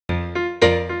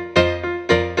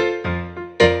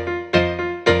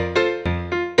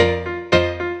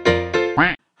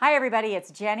everybody, it's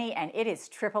Jenny, and it is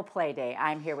Triple Play Day.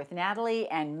 I'm here with Natalie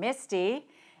and Misty,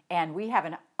 and we have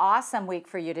an awesome week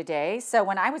for you today. So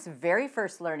when I was very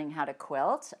first learning how to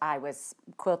quilt, I was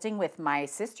quilting with my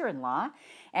sister-in-law,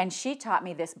 and she taught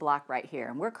me this block right here.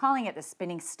 And we're calling it the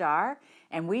Spinning Star,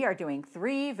 and we are doing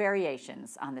 3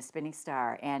 variations on the Spinning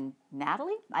Star. And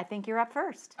Natalie, I think you're up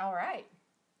first. All right.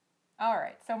 All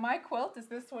right, so my quilt is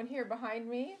this one here behind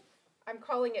me. I'm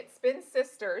calling it Spin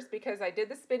Sisters because I did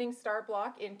the Spinning Star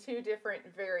block in 2 different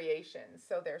variations.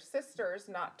 So they're sisters,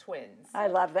 not twins. I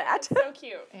love that. So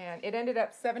cute. And it ended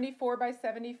up 74 by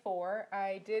 74.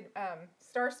 I did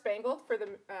Star Spangled for the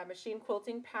machine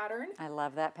quilting pattern. I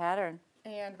love that pattern.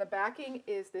 And the backing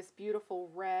is this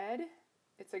beautiful red.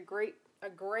 It's a great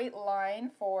line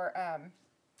for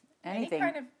Anything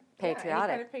any kind of patriotic. any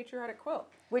kind of patriotic quilt.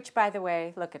 Which, by the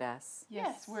way, look at us.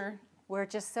 Yes, We're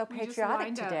just so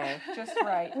patriotic today. Just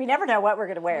right. We never know what we're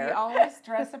going to wear. We always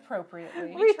dress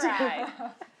appropriately. We try.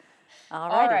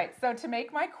 All right, so to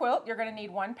make my quilt, you're going to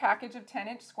need 1 package of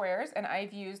 10-inch squares, and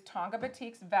I've used Tonga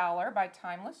Batiks Valor by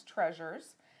Timeless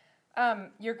Treasures.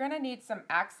 You're going to need some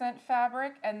accent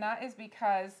fabric, and that is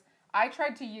because I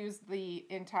tried to use the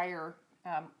entire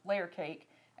layer cake,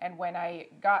 and when I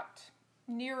got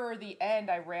nearer the end,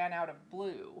 I ran out of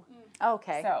blue.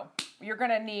 Okay. So you're going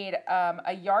to need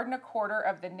 1.25 yards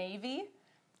of the navy,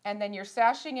 and then your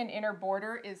sashing and inner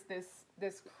border is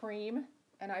this cream,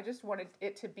 and I just wanted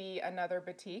it to be another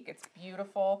batik. It's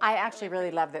beautiful. I actually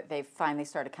really love that they've finally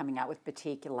started coming out with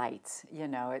batik lights. You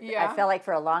know, Yeah. I felt like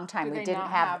for a long time Do we they didn't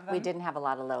not have have we them? didn't have a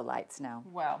lot of low lights. No.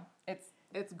 Well,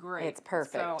 it's great. It's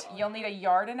perfect. So you'll need 1.5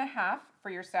 yards for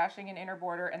your sashing and inner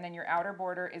border, and then your outer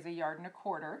border is 1.25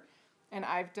 yards. And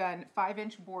I've done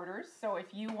 5-inch borders, so if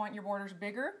you want your borders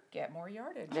bigger, get more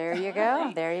yardage. There you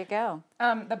go. There you go.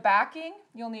 The backing,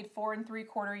 you'll need 4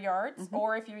 3/4 yards,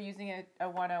 or if you're using a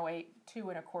 108, 2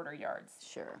 1/4 yards.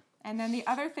 Sure. And then the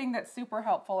other thing that's super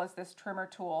helpful is this trimmer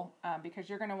tool, because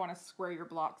you're going to want to square your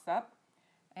blocks up.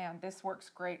 And this works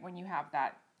great when you have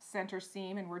that center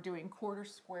seam, and we're doing quarter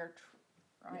square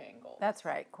triangles. That's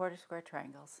right. Quarter square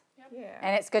triangles. Yeah.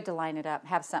 And it's good to line it up.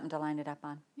 Have something to line it up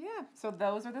on. Yeah, so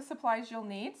those are the supplies you'll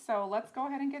need. So let's go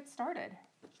ahead and get started.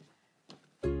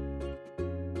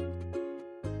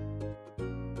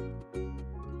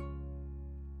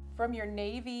 From your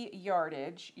navy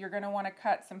yardage, you're going to want to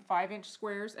cut some 5-inch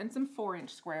squares and some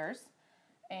 4-inch squares.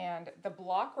 And the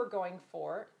block we're going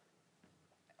for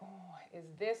is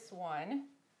this one.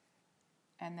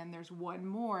 And then there's one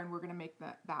more, and we're going to make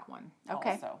that one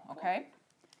also, okay?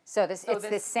 So it's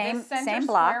the same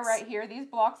blocks right here. These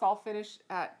blocks all finish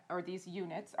at, or these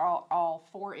units are all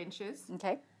 4 inches.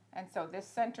 Okay. And so this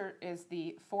center is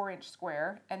the 4-inch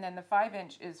square, and then the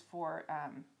 5-inch is for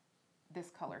this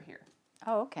color here.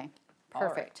 Oh, okay.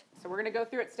 Perfect. Right. So we're going to go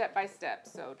through it step by step,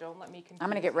 so don't let me confuse I'm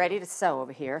going to get ready to sew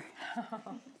over here.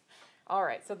 All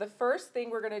right, so the first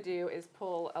thing we're going to do is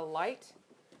pull a light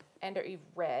and a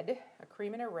red, a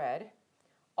cream and a red.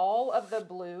 All of the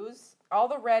blues, all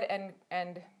the red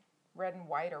and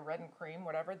white or red and cream,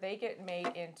 whatever, they get made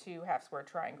into half square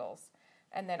triangles.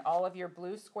 And then all of your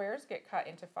blue squares get cut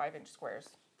into 5-inch squares.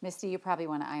 Misty, you probably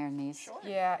want to iron these. Sure.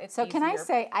 Yeah, it's So can I easier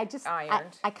say,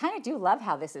 ironed. I kind of do love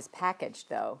how this is packaged,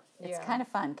 though. It's Yeah. kind of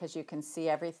fun because you can see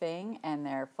everything and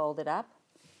they're folded up.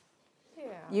 Yeah.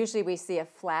 Usually we see a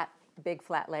big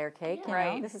flat layer cake. Yeah. You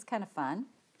know? Right. This is kind of fun.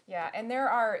 Yeah, and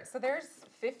there's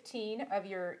 15 of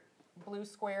your blue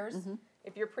squares.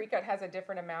 If your precut has a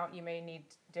different amount, you may need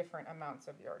different amounts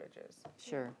of yardages.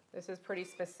 Sure. This is pretty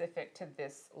specific to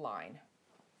this line.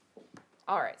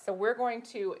 All right, so we're going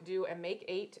to do a make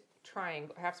 8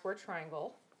 triangle, half square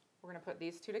triangle. We're going to put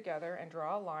these 2 together and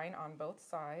draw a line on both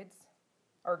sides,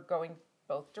 or going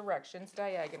both directions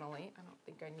diagonally. I don't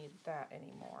think I need that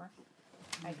anymore.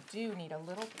 I do need a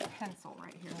little pencil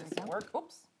right here. Does it work?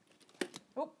 Oops.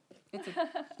 Oh,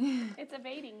 It's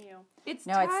evading you. it's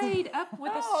No, it's- tied up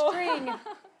with a string.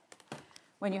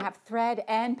 When you have thread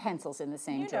and pencils in the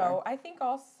same You jar. know, I think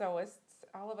all sewists,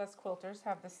 all of us quilters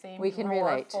have the same We can drawer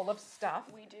relate. full of stuff.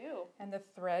 We do. And the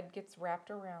thread gets wrapped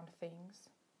around things.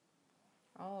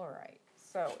 All right,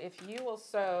 so if you will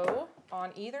sew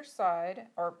on either side,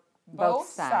 or both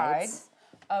sides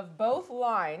of both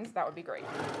lines, that would be great.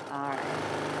 All right.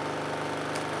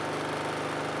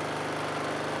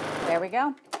 There we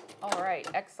go. All right,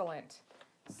 excellent.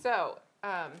 So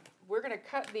we're going to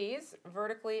cut these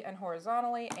vertically and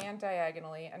horizontally and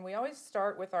diagonally, and we always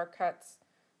start with our cuts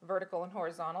vertical and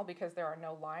horizontal because there are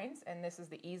no lines, and this is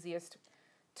the easiest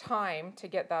time to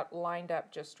get that lined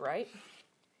up just right.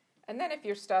 And then if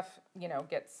your stuff, you know,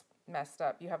 gets messed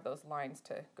up, you have those lines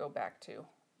to go back to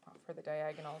for the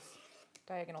diagonal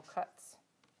cuts.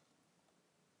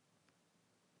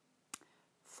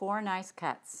 4 nice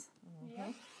cuts.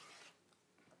 Yep.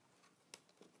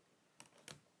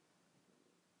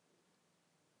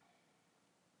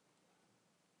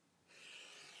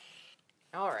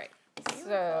 All right,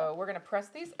 so we're going to press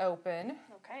these open.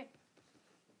 Okay.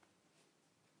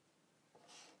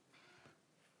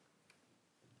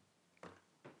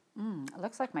 It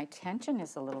looks like my tension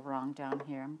is a little wrong down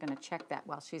here. I'm going to check that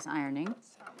while she's ironing.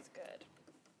 Sounds good.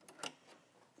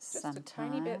 Just a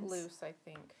tiny bit loose, I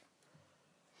think.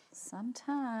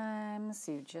 Sometimes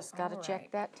you just got to check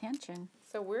that tension.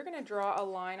 So we're going to draw a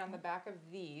line on the back of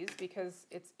these because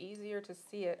it's easier to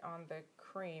see it on the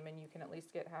cream and you can at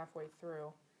least get halfway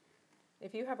through.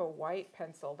 If you have a white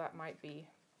pencil, that might be,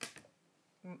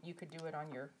 you could do it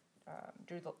on your,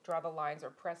 draw the lines or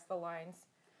press the lines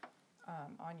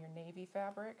on your navy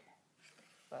fabric.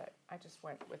 But I just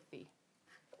went with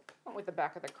the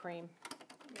back of the cream.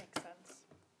 Makes sense.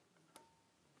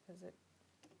 Because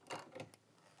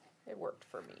it worked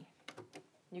for me.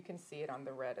 You can see it on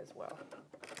the red as well.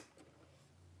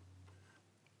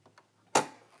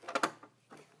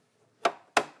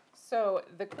 So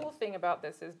the cool thing about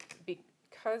this is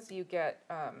because you get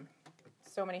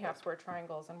so many half square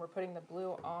triangles and we're putting the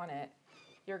blue on it,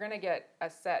 you're going to get a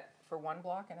set for one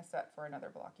block and a set for another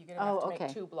block. You're going to have to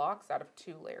make 2 blocks out of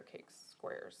 2 layer cake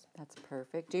squares. That's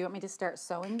perfect. Do you want me to start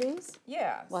sewing these?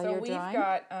 Yeah. While so you're we've drawing?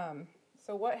 got,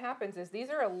 so what happens is these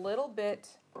are a little bit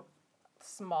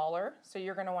smaller, so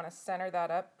you're going to want to center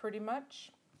that up pretty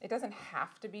much. It doesn't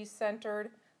have to be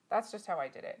centered. That's just how I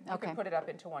did it. You could put it up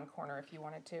into one corner if you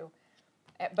wanted to.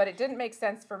 But it didn't make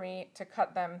sense for me to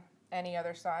cut them any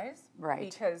other size.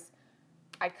 Right. Because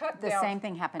I cut the down. Same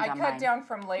thing happened on mine. I cut down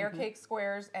from layer cake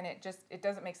squares, and it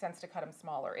doesn't make sense to cut them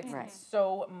smaller. It's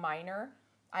so minor.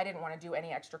 I didn't want to do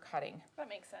any extra cutting. That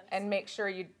makes sense. And make sure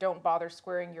you don't bother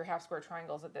squaring your half square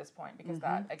triangles at this point because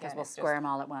that, again, we'll square them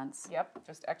all at once. Yep,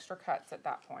 just extra cuts at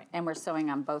that point. And we're sewing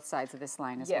on both sides of this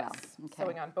line as well. Yes,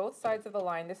 sewing on both sides of the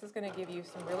line. This is going to give you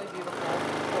some really beautiful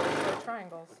quarter-square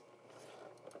triangles.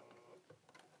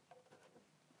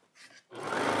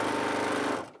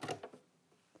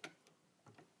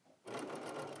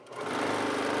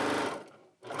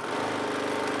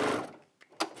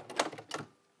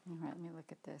 All right, let me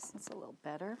look at this. It's a little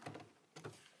better.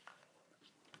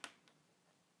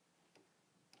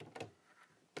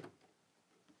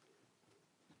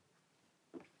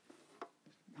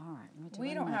 All right, let me do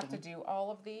We don't another have to do all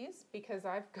of these because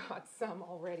I've got some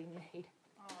already made.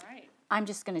 All right. I'm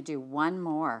just going to do one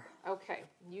more. Okay,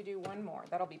 you do one more.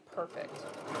 That'll be perfect.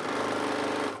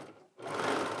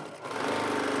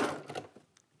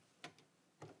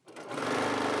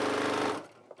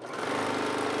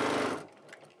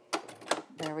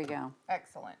 There we go.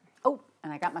 Excellent. Oh,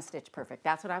 and I got my stitch perfect.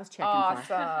 That's what I was checking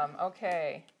for. Awesome.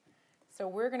 Okay. So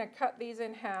we're going to cut these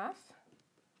in half.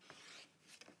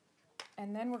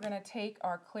 And then we're going to take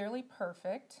our Clearly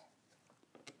Perfect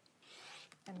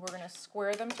and we're going to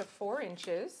square them to 4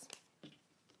 inches.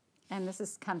 And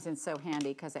this comes in so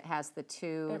handy because it has the 2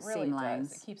 It really seam lines.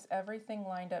 does. It keeps everything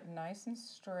lined up nice and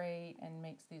straight and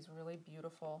makes these really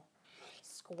beautiful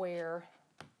square,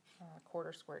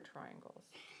 quarter square triangles.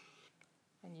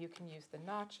 And you can use the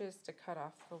notches to cut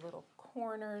off the little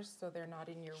corners so they're not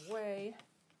in your way.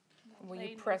 Will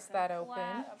you press that open?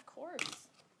 Flat, of course.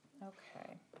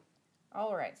 Okay.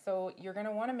 All right, so you're going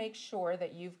to want to make sure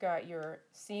that you've got your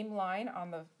seam line on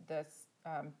the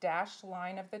dashed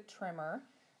line of the trimmer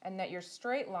and that your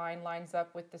straight line lines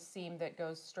up with the seam that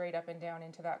goes straight up and down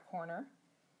into that corner.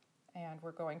 And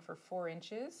we're going for 4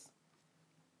 inches.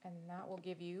 And that will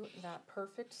give you that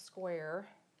perfect square.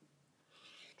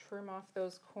 Trim off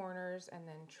those corners and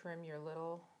then trim your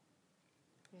little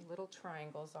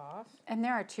triangles off. And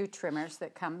there are 2 trimmers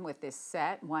that come with this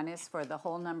set. One is for the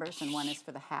whole numbers and one is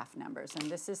for the half numbers. And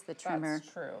this is the trimmer.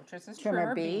 That's true. This is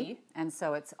trimmer B. And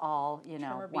so it's all, you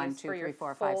know, 1, 2, 3,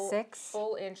 4, 5, 6.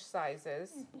 Full inch sizes.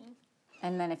 Mm-hmm.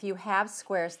 And then if you have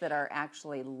squares that are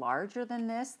actually larger than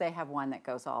this, they have one that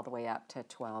goes all the way up to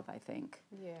 12, I think.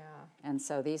 Yeah. And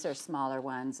so these are smaller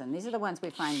ones, and these are the ones we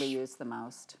find we use the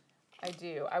most. I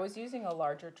do. I was using a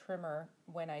larger trimmer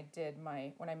when I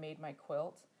made my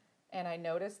quilt, and I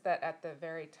noticed that at the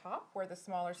very top where the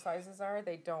smaller sizes are,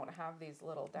 they don't have these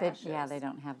little dashes. They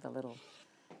don't have the little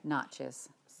notches.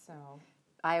 So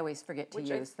I always forget to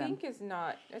use them. Which I think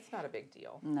it's not a big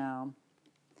deal.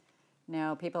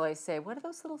 No, people always say, what are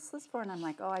those little slits for? And I'm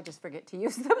like, oh, I just forget to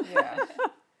use them. Yeah.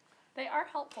 They are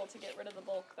helpful to get rid of the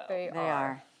bulk, though. They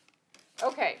are.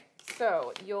 Okay,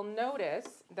 so you'll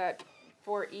notice that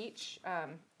for each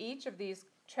of these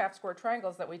half square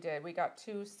triangles that we did, we got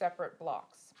 2 separate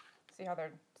blocks. See how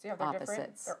they're different?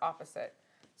 Opposites. They're opposite.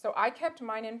 So I kept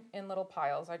mine in little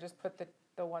piles. I just put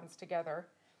the ones together.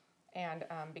 And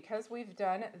because we've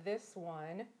done this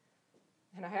one,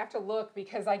 and I have to look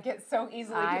because I get so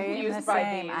easily confused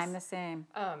by these. I'm the same.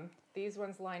 These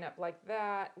ones line up like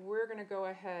that. We're going to go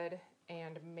ahead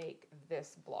and make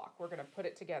this block. We're going to put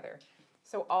it together.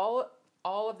 So all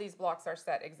of these blocks are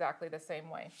set exactly the same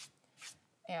way.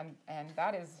 And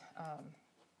that is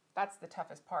that's the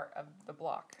toughest part of the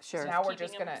block. Sure. So now we're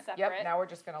just going to now we're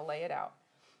just going to lay it out.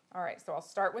 All right, so I'll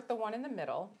start with the one in the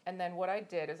middle, and then what I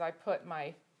did is I put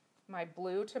my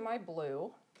blue to my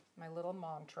blue, my little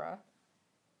mantra.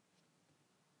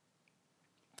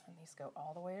 And these go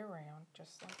all the way around,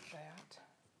 just like that.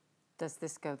 Does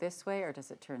this go this way or does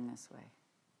it turn this way?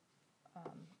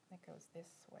 It goes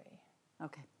this way.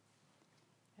 Okay.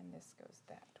 And this goes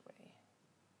that way.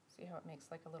 See how it makes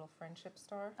like a little friendship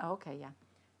star? Oh, okay, yeah.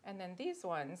 And then these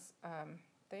ones,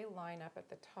 they line up at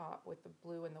the top with the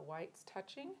blue and the whites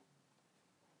touching.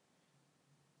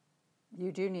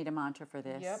 You do need a mantra for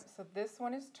this. Yep, so this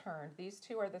one is turned. These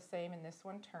two are the same and this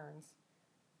one turns.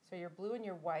 So your blue and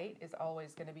your white is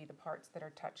always going to be the parts that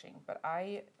are touching. But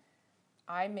I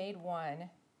made one,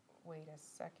 wait a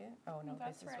second. Oh no,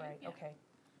 That's this is right. yeah. Okay.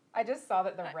 I just saw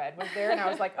that the red was there and I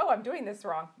was like, oh, I'm doing this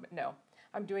wrong. But no,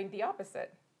 I'm doing the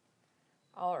opposite.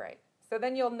 All right. So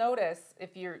then you'll notice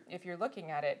if you're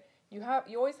looking at it, you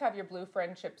always have your blue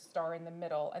friendship star in the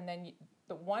middle, and then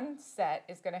the one set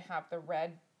is going to have the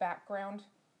red background,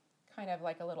 kind of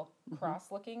like a little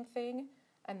cross-looking thing,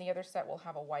 and the other set will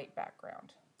have a white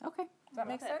background. Okay. Does that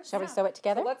make sense? Shall we sew it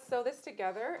together? So let's sew this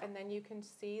together, and then you can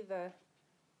see the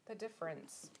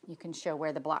difference. You can show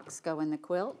where the blocks go in the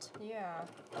quilt. Yeah.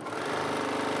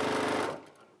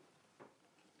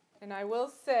 And I will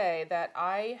say that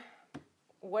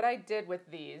what I did with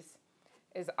these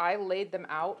is I laid them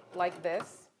out like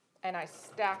this, and I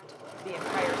stacked the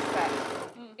entire set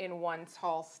in one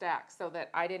tall stack so that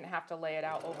I didn't have to lay it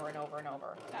out over and over and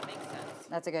over. That makes sense.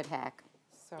 That's a good hack.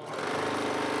 So.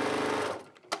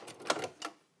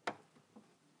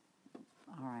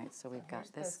 All right, so we've got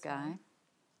here's this this guy. one.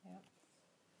 Yep.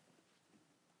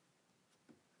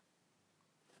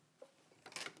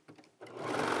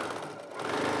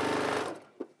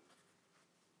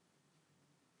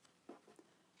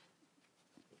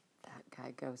 That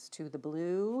guy goes to the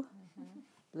blue.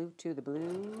 Blue to the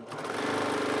blue.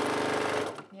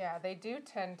 Yeah, they do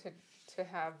tend to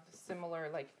have similar,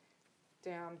 like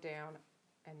down, down,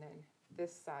 and then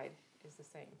this side is the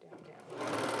same, down, down,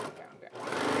 down, down.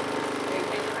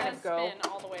 They kind of go.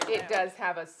 Spin all the way around. It does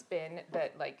have a spin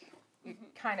that like it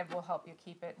kind of will help you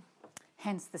keep it.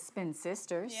 Hence the Spin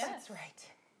Sisters. Yes. That's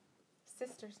right.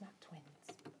 Sisters, not twins.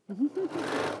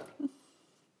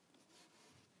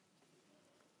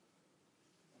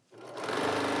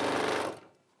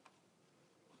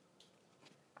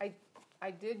 I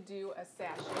did do a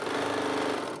sachet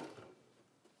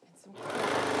and some corners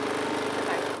because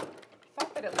I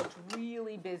thought that it looked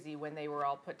really busy when they were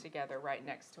all put together right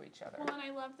next to each other. Well, and I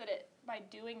love that by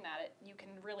doing that, you can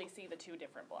really see the two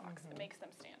different blocks. It makes them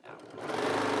stand out.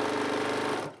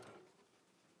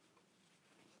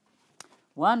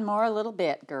 One more little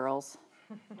bit, girls.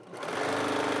 All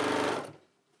right.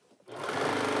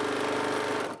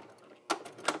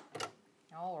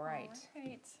 All right.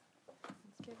 Let's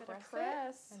give it Press a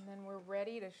press. it, and then we're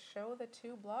ready to show the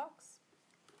two blocks.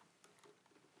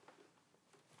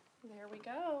 There we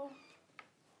go.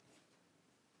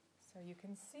 So you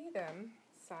can see them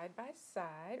side by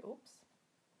side. Oops.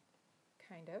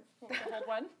 Kind of. Want to hold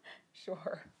one?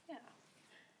 Sure. Yeah.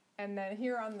 And then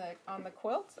here on the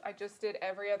quilt, I just did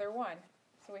every other one.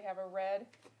 So we have a red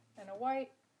and a white,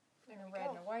 and a red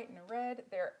and a white and a red.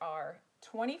 There are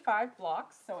 25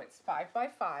 blocks, so it's 5 by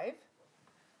 5.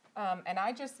 And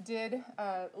I just did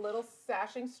a little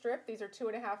sashing strip. These are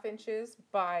 2.5 inches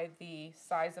by the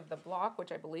size of the block,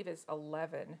 which I believe is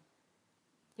 11.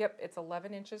 Yep, it's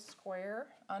 11 inches square,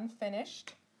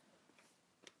 unfinished.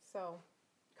 So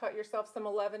cut yourself some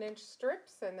 11-inch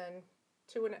strips and then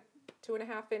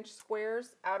 2.5-inch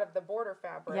squares out of the border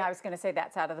fabric. Yeah, I was going to say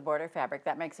that's out of the border fabric.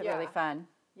 That makes it really fun.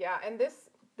 Yeah, and this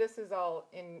is all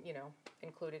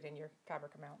included in your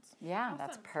fabric amounts. Yeah,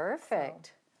 that's perfect.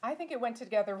 So, I think it went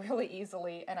together really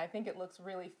easily, and I think it looks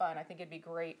really fun. I think it'd be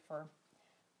great for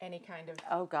any kind of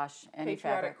any patriotic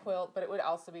fabric quilt, but it would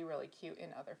also be really cute in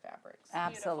other fabrics.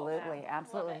 Absolutely,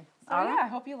 absolutely. Love it. So yeah, I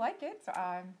hope you like it.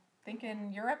 I'm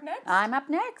thinking you're up next. I'm up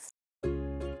next.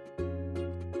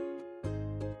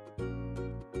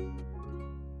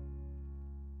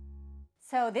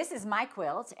 So this is my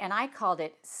quilt, and I called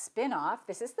it Spin Off.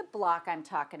 This is the block I'm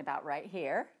talking about right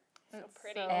here. So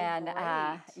pretty. And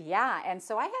yeah, and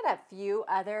so I had a few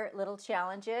other little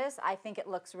challenges. I think it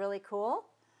looks really cool.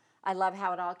 I love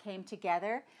how it all came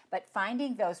together, but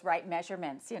finding those right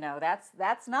measurements, you know,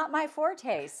 that's not my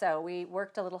forte. So we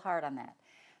worked a little hard on that.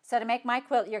 So to make my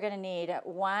quilt, you're going to need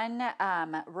one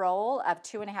roll of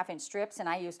 2.5-inch strips, and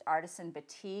I used Artisan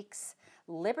Batiks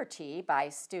Liberty by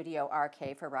Studio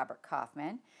RK for Robert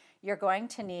Kaufman. You're going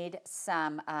to need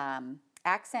some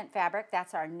accent fabric.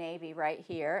 That's our navy right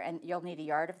here, and you'll need a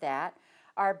yard of that.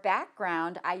 Our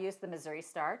background, I used the Missouri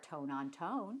Star Tone on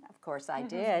Tone. Of course I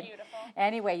did. Beautiful.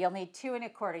 Anyway, you'll need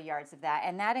 2¼ yards of that,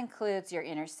 and that includes your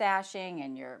inner sashing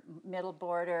and your middle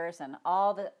borders and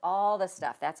all the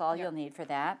stuff. That's all you'll need for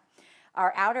that.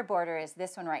 Our outer border is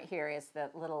this one right here, is the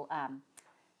little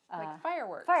like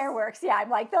fireworks. Fireworks, yeah. I'm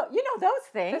like, you know those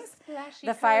things.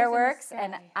 The fireworks,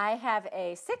 and I have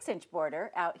a 6-inch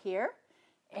border out here.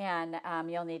 And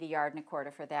you'll need a 1¼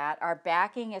 yard for that. Our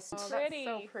backing is pretty.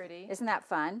 So pretty. Isn't that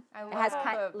fun? I love it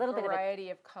has the little variety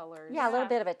of colors. Yeah, a little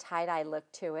bit of a tie-dye look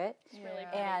to it. It's really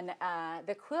pretty. And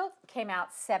the quilt came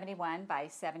out 71 by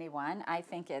 71. I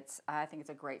think it's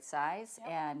a great size. Yep.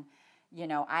 And you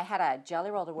know, I had a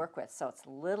jelly roll to work with, so it's a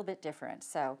little bit different.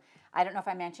 So I don't know if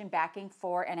I mentioned backing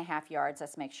 4½ yards.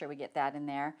 Let's make sure we get that in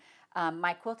there.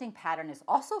 My quilting pattern is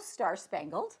also star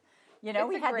spangled. You know, It's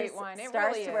we a had great these one. It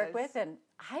stars really to work is. with, and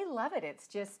I love it. It's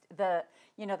just the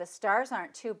stars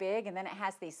aren't too big, and then it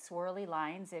has these swirly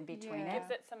lines in between it.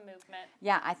 Gives it some movement.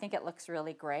 Yeah, I think it looks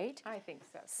really great. I think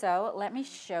so. So let me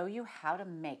show you how to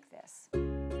make this.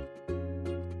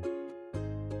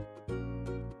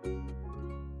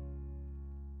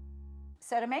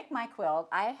 So to make my quilt,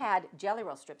 I had jelly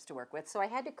roll strips to work with, so I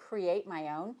had to create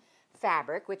my own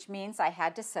fabric, which means I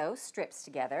had to sew strips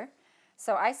together.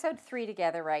 So I sewed 3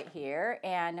 together right here,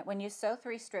 and when you sew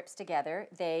 3 strips together,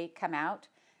 they come out.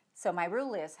 So my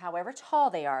rule is, however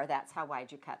tall they are, that's how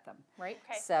wide you cut them. Right?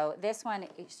 Okay. So this one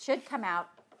should come out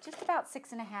just about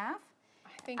 6½. I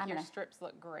think your strips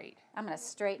look great. I'm going to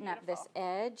straighten up this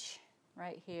edge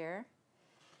right here.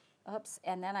 Oops,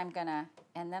 and then I'm going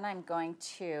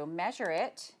to measure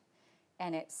it,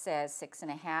 and it says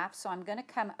 6½. So I'm going to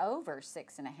come over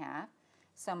 6½.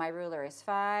 So my ruler is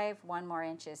 5, 1 more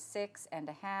inch is 6½, and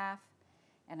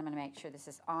I'm going to make sure this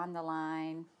is on the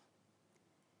line.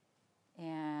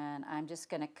 And I'm just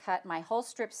going to cut my whole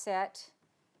strip set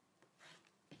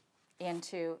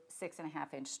into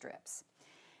 6½-inch strips.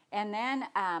 And then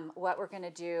what we're going to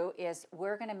do is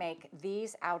we're going to make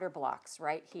these outer blocks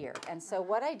right here. And so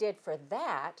what I did for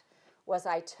that was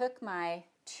I took my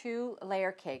 2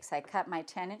 layer cakes. I cut my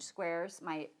 10-inch squares,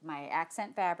 my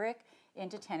accent fabric,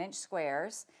 into 10-inch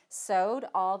squares, sewed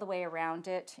all the way around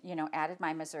it, you know, added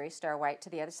my Missouri Star white to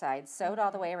the other side, sewed all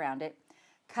the way around it,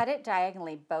 cut it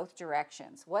diagonally both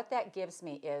directions. What that gives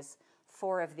me is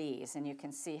 4 of these, and you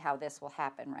can see how this will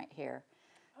happen right here.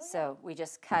 So we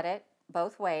just cut it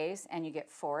both ways, and you get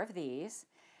 4 of these.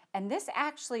 And this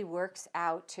actually works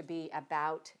out to be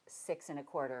about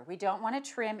 6¼ We don't want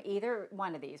to trim either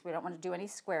one of these. We don't want to do any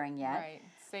squaring yet. Right.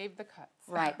 Save the cuts.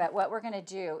 Right, but what we're going to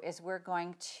do is we're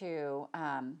going to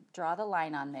draw the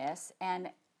line on this,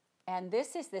 and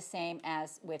this is the same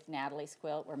as with Natalie's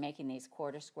quilt. We're making these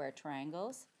 1/4 square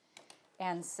triangles.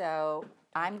 And so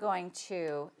I'm going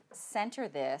to center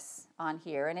this on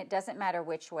here, and it doesn't matter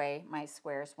which way my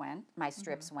squares went, my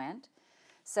strips went.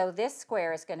 So this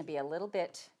square is going to be a little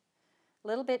bit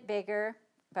bigger,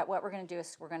 but what we're going to do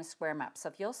is we're going to square them up. So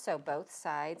if you'll sew both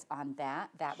sides on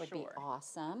that, that would be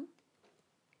awesome.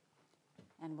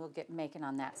 And we'll get making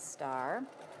on that star.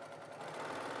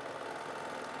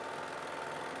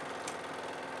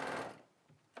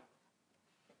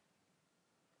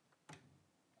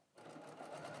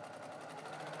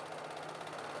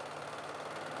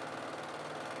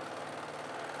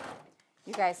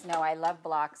 You guys know I love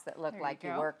blocks that look like you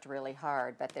worked really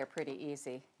hard, but they're pretty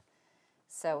easy.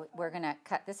 So we're going to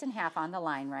cut this in half on the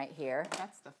line right here.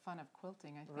 That's the fun of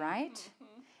quilting, I think. Right?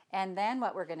 Mm-hmm. And then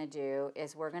what we're going to do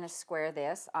is we're going to square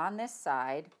this on this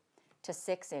side to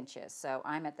 6 inches. So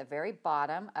I'm at the very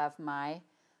bottom of my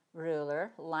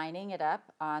ruler, lining it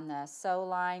up on the sew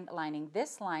line, lining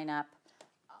this line up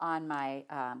on my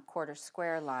 1/4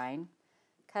 square line,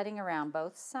 cutting around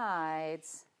both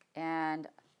sides, and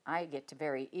I get to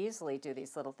very easily do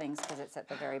these little things because it's at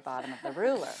the very bottom of the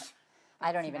ruler.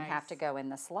 I don't even have to go in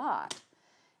the slot.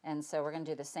 And so we're going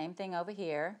to do the same thing over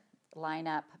here. Line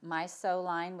up my sew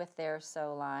line with their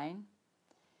sew line.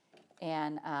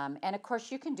 And of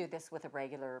course, you can do this with a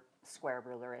regular square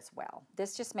ruler as well.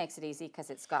 This just makes it easy because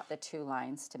it's got the 2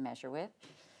 lines to measure with.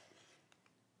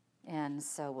 And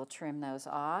so we'll trim those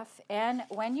off. And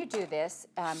when you do this,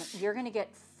 you're going to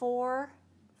get 4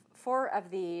 four of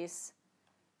these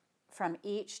from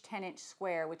each 10-inch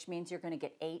square, which means you're going to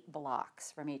get 8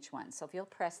 blocks from each one. So if you'll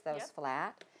press those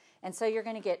flat, and so you're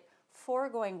going to get 4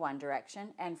 going one direction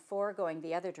and 4 going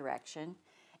the other direction.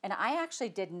 And I actually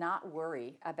did not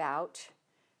worry about,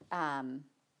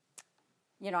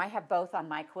 you know, I have both on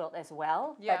my quilt as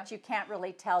well, but you can't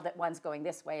really tell that one's going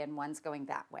this way and one's going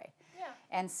that way. Yeah.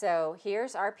 And so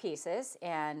here's our pieces,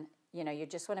 and you know, you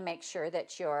just want to make sure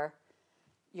that you're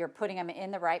putting them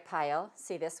in the right pile.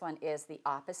 See, this one is the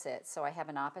opposite, so I have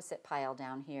an opposite pile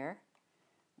down here.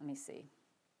 Let me see,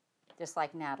 just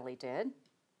like Natalie did.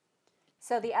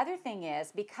 So the other thing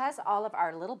is, because all of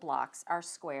our little blocks are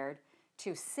squared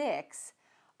to 6,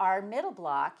 our middle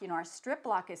block, you know, our strip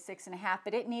block is 6.5,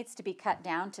 but it needs to be cut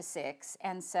down to 6.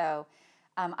 And so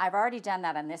I've already done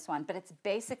that on this one, but it's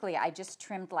basically, I just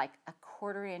trimmed like a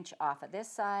 1/4 inch off of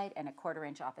this side and a 1/4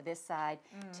 inch off of this side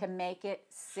to make it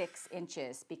 6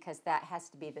 inches, because that has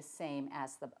to be the same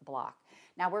as the block.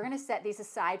 Now we're going to set these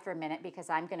aside for a minute,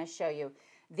 because I'm going to show you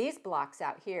these blocks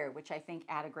out here, which I think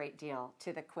add a great deal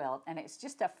to the quilt. And it's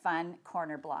just a fun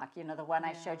corner block. You know, the one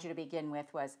I showed you to begin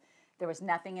with was, there was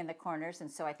nothing in the corners,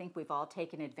 and so I think we've all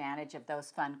taken advantage of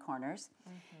those fun corners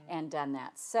and done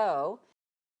that. So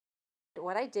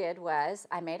what I did was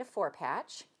I made a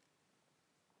 4-patch,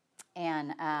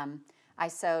 and I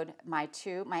sewed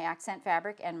my accent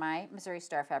fabric and my Missouri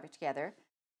Star fabric together,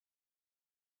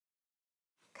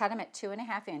 cut them at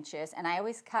 2.5 inches, and I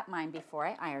always cut mine before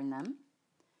I iron them,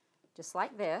 just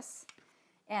like this.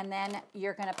 And then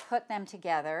you're going to put them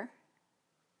together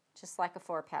just like a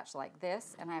 4-patch like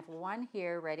this, and I have one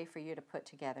here ready for you to put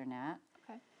together, Nat.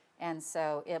 Okay. And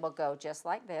so it will go just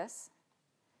like this.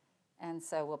 And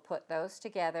so we'll put those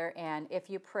together, and if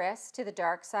you press to the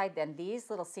dark side, then these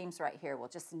little seams right here will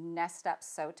just nest up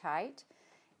so tight,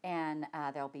 and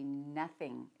there'll be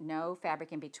nothing, no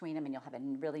fabric in between them, and you'll have a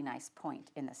really nice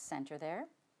point in the center there.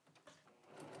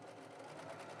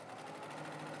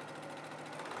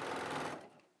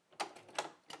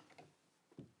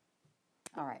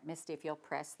 All right, Misty, if you'll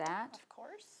press that. Of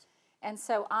course. And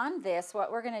so on this,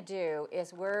 what we're going to do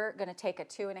is we're going to take a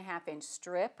 2.5-inch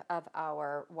strip of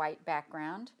our white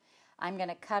background. I'm going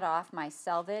to cut off my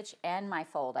selvage and my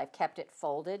fold. I've kept it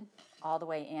folded all the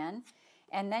way in.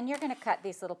 And then you're going to cut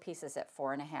these little pieces at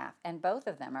 4.5. And both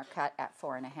of them are cut at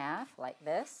 4.5, like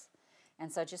this.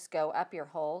 And so just go up your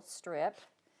whole strip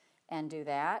and do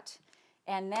that.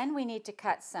 And then we need to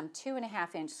cut some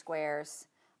 2.5-inch squares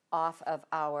off of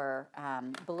our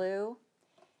blue.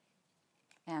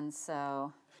 And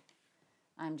so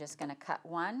I'm just going to cut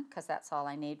one, because that's all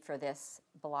I need for this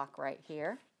block right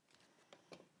here.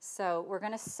 So we're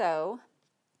going to sew,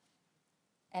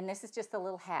 and this is just a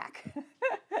little hack.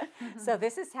 So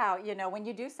this is how, you know, when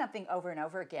you do something over and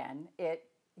over again,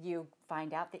 you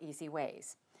find out the easy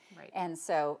ways. Right. And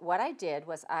so what I did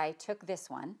was I took this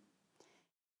one,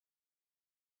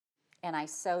 and I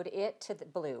sewed it to the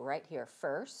blue right here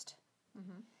first.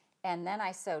 And then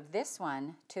I sewed this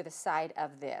one to the side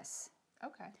of this.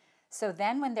 Okay. So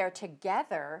then when they're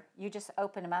together, you just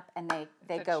open them up and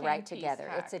they go right together.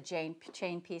 Hack. It's a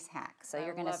chain piece hack. So I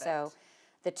you're going to love sew it.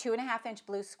 the 2.5-inch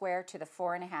blue square to the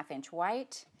 4.5-inch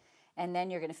white, and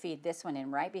then you're going to feed this one in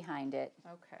right behind it.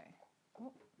 Okay.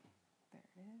 Oh, there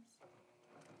it is.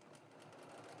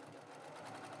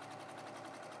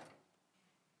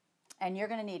 And you're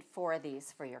going to need 4 of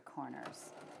these for your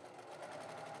corners.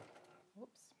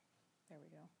 Whoops. There we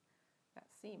go. That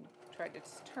seam tried to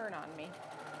turn on me.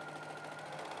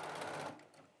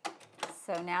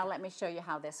 So now let me show you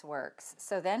how this works.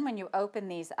 So then when you open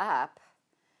these up,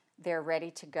 they're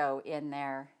ready to go in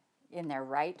their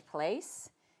right place.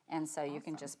 And so you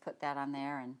can just put that on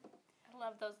there. And I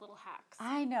love those little hacks.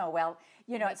 I know. Well,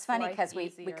 you know, it's funny because we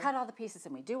easier. cut all the pieces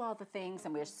and we do all the things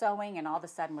and we're sewing, and all of a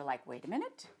sudden we're like, wait a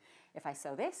minute. If I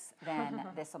sew this, then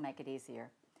this will make it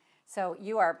easier. So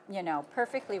you are, you know,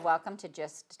 perfectly welcome to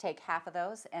just take half of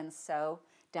those and sew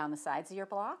down the sides of your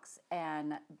blocks,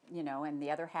 and, you know, and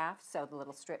the other half, sew the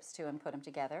little strips too and put them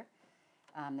together.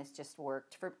 This just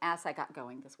worked as I got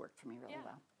going. This worked for me really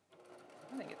well.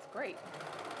 I think it's great.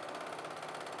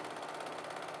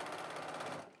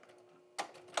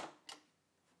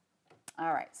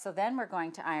 All right, so then we're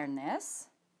going to iron this.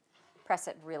 Press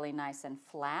it really nice and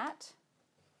flat.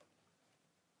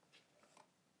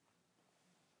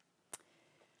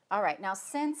 All right, now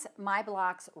since my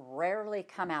blocks rarely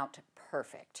come out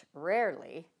perfect,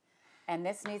 rarely, and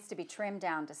this needs to be trimmed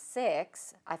down to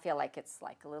 6, I feel like it's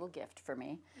like a little gift for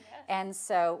me. Yes. And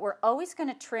so we're always going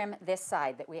to trim this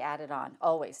side that we added on,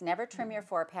 always. Never trim your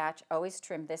 4-patch, always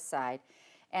trim this side.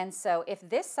 And so if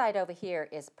this side over here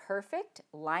is perfect,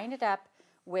 line it up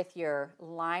with your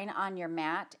line on your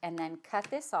mat and then cut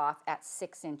this off at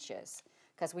 6 inches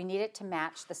because we need it to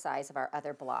match the size of our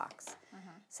other blocks.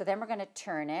 So then we're going to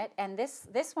turn it, and this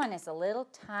one is a little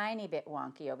tiny bit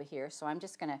wonky over here, so I'm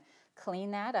just going to clean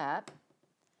that up,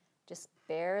 just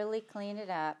barely clean it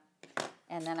up,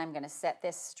 and then I'm going to set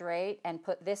this straight and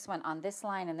put this one on this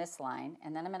line and this line,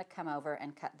 and then I'm going to come over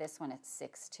and cut this one at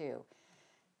 6 too.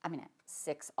 I mean at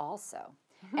 6 also.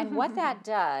 And what that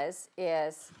does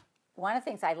is, one of the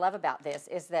things I love about this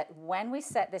is that when we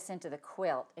set this into the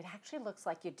quilt, it actually looks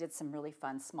like you did some really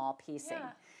fun small piecing.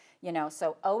 Yeah. You know,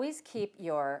 so always keep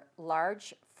your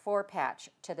large 4-patch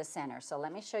to the center. So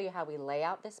let me show you how we lay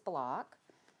out this block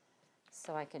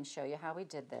so I can show you how we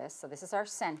did this. So this is our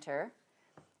center.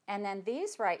 And then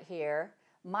these right here,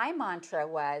 my mantra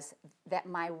was that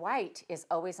my white is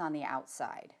always on the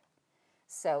outside.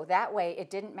 So that way it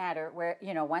didn't matter where,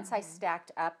 you know, once I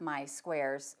stacked up my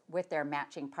squares with their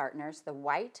matching partners, the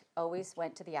white always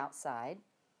went to the outside.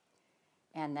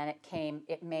 And then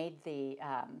it made the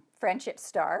friendship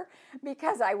star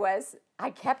because I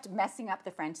kept messing up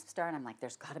the friendship star, and I'm like,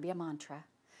 there's got to be a mantra.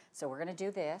 So we're going to do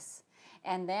this.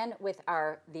 And then with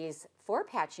these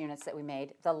 4-patch units that we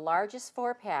made, the largest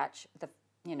 4-patch, the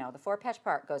 4-patch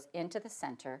part goes into the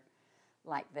center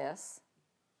like this.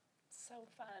 So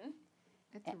fun.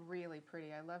 It's really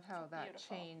pretty. I love how that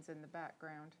beautiful. chains in the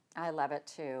background. I love it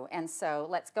too. And so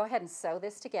let's go ahead and sew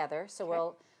this together.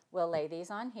 So we'll lay these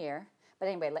on here. But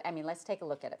anyway, I mean, let's take a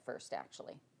look at it first,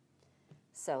 actually.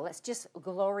 So let's just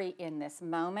glory in this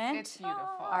moment. It's beautiful.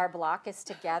 Our block is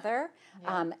together.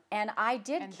 Yeah. And I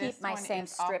did And keep this my one same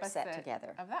is strip set opposite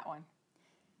together. of that one.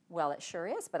 Well, it sure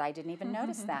is, but I didn't even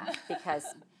notice that because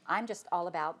I'm just all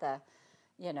about the,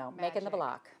 making the Magic.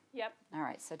 block. Yep. All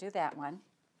right, so do that one.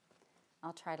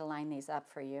 I'll try to line these up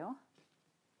for you.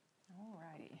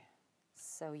 Alrighty.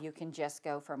 So you can just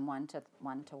go from one to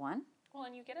one. Well,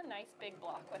 and you get a nice big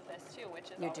block with this too, which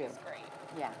is You always do. great.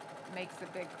 Yeah. Makes the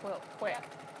big quilt quick. Yep.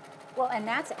 Well, and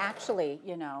that's actually,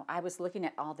 I was looking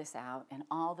at all this out and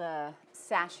all the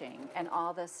sashing and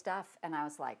all the stuff, and I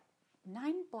was like,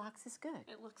 9 blocks is good.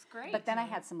 It looks great. But then I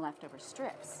had some leftover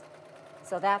strips.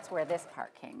 So that's where this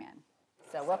part came in.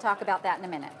 So we'll talk about that in a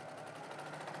minute.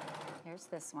 Here's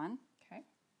this one. Okay.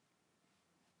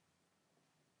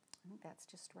 I think that's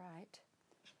just right.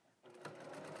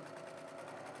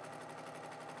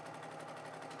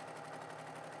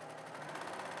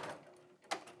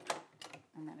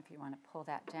 And then if you want to pull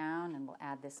that down, and we'll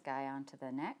add this guy onto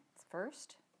the neck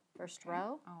first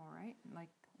row. All right, like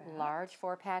that. Large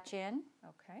 4-patch in.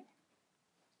 Okay.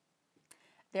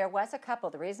 There was a couple,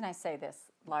 the reason I say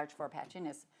this large 4-patch in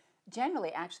is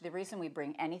generally, actually, the reason we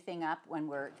bring anything up when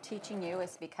we're teaching you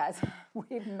is because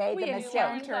we've made the mistake.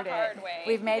 learned the hard way.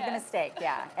 We've made the Yes. mistake,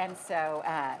 yeah. And so,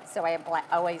 I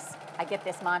get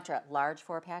this mantra: large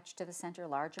 4-patch to the center,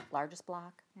 largest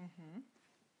block. Mm-hmm.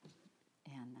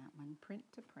 And that one. Print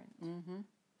to print. Mm-hmm.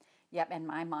 Yep. And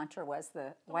my mantra was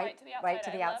the white to the outside. white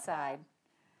to the I love outside.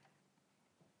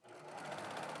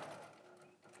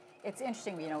 It's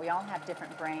interesting, we all have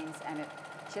different brains, and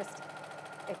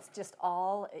it's just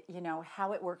all,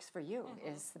 how it works for you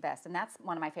is the best. And that's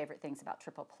one of my favorite things about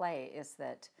triple play is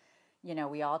that,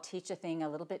 we all teach a thing a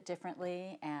little bit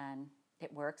differently, and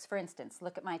it works. For instance,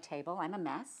 look at my table. I'm a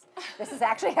mess. This is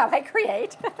actually how I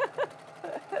create.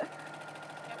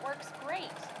 It works great.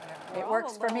 It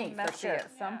works for me, for sure.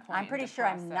 At some point I'm pretty in the sure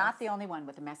I'm not process. the only one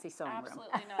with a messy sewing room.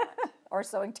 Absolutely not. Or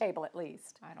sewing table, at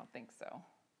least. I don't think so.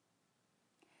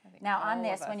 I think Now on all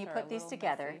this, of when us you are put a these little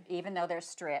together, messy. even though they're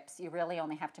strips, you really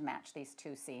only have to match these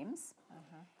 2 seams.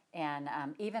 And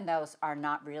even those are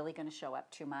not really going to show up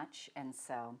too much, and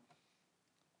so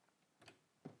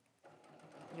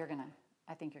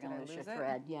I think you're going Did to I lose your lose it?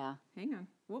 thread. Yeah. Hang on.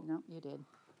 Whoop. No, you did.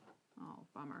 Oh,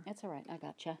 bummer. It's all right. I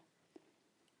gotcha.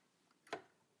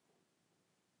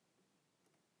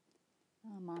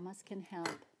 Oh, mamas can help.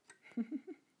 There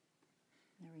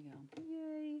we go.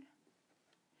 Yay.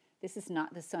 This is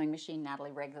not the sewing machine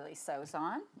Natalie regularly sews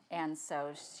on, and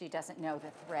so she doesn't know the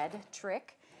thread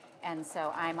trick, and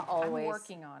so I'm always... I'm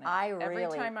working on it. Every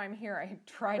time I'm here, I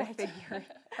try to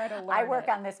try to learn I work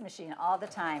it. on this machine all the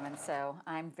time, and so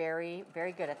I'm very,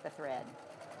 very good at the thread.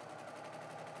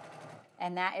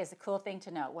 And that is a cool thing to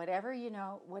know. Whatever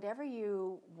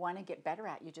you want to get better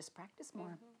at, you just practice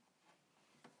more.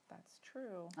 That's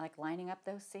true. Like lining up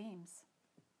those seams.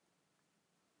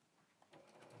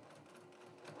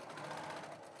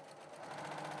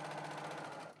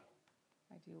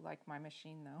 I do like my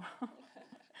machine though.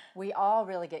 We all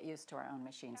really get used to our own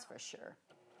machines for sure.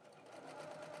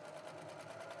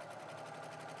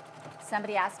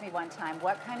 Somebody asked me one time,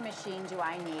 what kind of machine do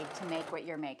I need to make what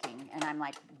you're making? And I'm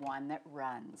like, one that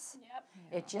runs. Yep.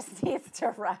 Yeah. It just needs to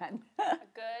run. A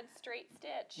good straight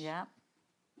stitch. Yep.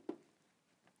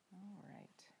 All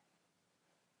right.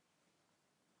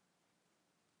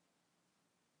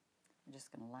 I'm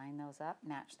just going to line those up,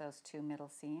 match those 2 middle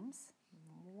seams.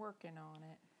 I'm working on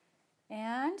it.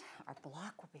 And our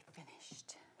block will be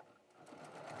finished.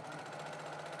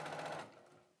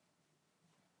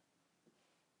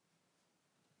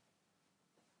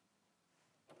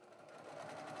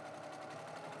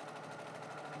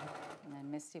 And then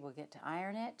Misty will get to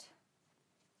iron it.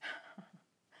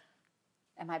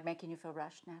 Am I making you feel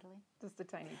rushed, Natalie? Just a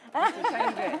tiny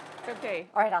bit. It's okay.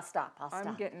 All right, I'll stop. I'll stop.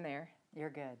 I'm getting there. You're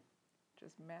good.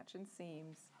 Just matching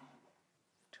seams.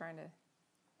 Trying to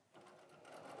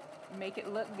make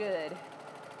it look good.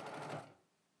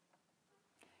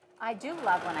 I do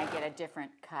love when I get a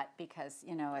different cut because,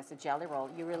 you know, as a jelly roll,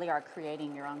 you really are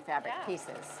creating your own fabric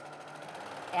pieces.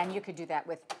 And you could do that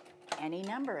with any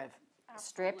number of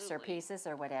strips or pieces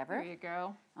or whatever. There you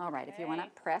go. All right, if you want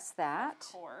to press that.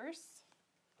 Of course.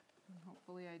 And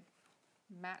hopefully I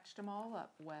matched them all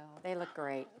up well. They look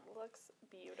great. It looks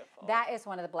beautiful. That is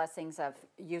one of the blessings of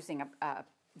using a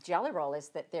jelly roll is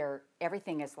that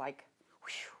everything is like,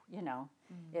 whew, you know,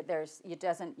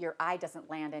 your eye doesn't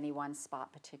land any one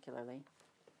spot particularly.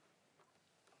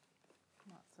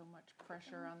 Not so much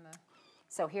pressure on the...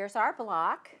 So here's our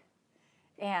block.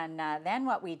 And then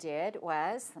what we did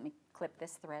was, let me clip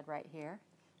this thread right here.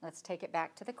 Let's take it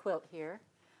back to the quilt here.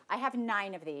 I have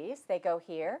 9 of these. They go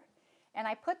here. And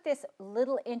I put this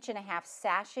little 1.5 inch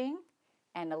sashing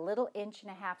and a little 1.5 inch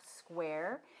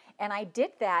square. And I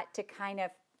did that to kind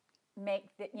of make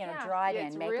the, draw it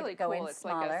in, make really it go cool. in It's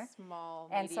smaller. like a small,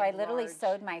 and so I literally large.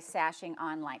 sewed my sashing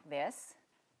on like this.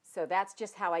 So that's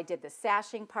just how I did the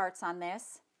sashing parts on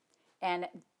this. And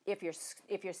if your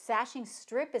sashing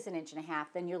strip is 1.5 inches,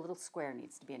 then your little square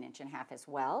needs to be 1.5 inches as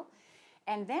well.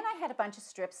 And then I had a bunch of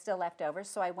strips still left over,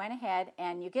 so I went ahead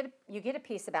and you get a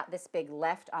piece about this big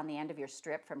left on the end of your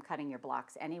strip from cutting your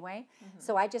blocks anyway.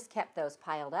 So I just kept those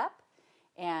piled up,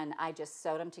 and I just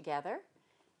sewed them together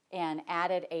and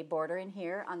added a border in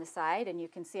here on the side, and you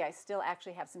can see I still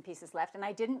actually have some pieces left, and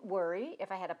I didn't worry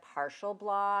if I had a partial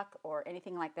block or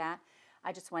anything like that.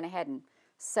 I just went ahead and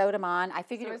sewed them on. I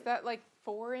figured. So is that like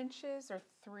 4 inches or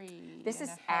 3? This is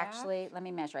actually, let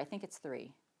me measure. I think it's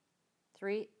 3.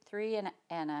 3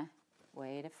 and a,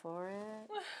 wait for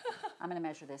it. I'm going to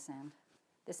measure this end.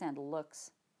 This end looks,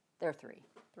 they're 3.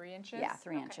 3 inches? Yeah,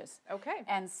 3 inches. Okay.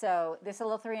 And so this is a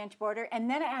little 3-inch border. And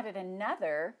then I added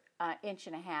another 1.5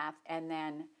 inches and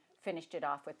then finished it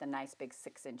off with a nice big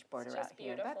 6-inch border It's out just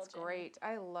here. beautiful. That's great.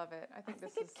 I love it. I think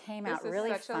it came out this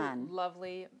really is such fun. a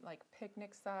lovely, like,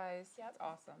 picnic size. Yep. It's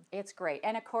awesome. It's great.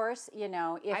 And of course, if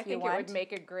I think you want, it would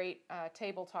make a great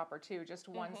table topper too. Just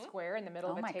one square in the middle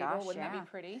of a my table. gosh, Wouldn't that yeah. be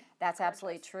pretty? That's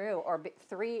absolutely true. Or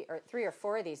 3 or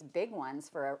 4 of these big ones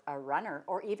for a runner,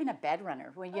 or even a bed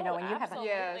runner. When you have absolutely.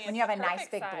 Yes. when you have a It's nice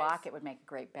perfect big size. block, it would make a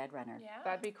great bed runner. Yeah.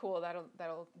 That'd be cool.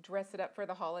 That'll dress it up for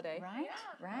the holiday. Right?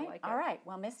 Yeah. Right. like All it. right.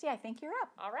 Well, Misty, I think you're up.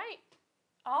 All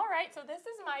right, so this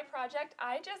is my project.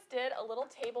 I just did a little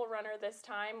table runner this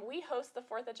time. We host the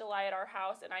 4th of July at our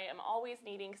house, and I am always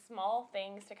needing small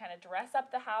things to kind of dress up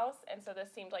the house, and so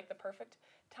this seemed like the perfect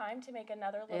time to make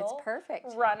another little perfect.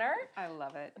 runner. I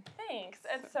love it. Thanks.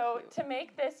 And So so cute. to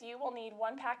make this, you will need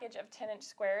 1 package of 10-inch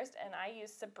squares, and I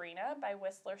used Sabrina by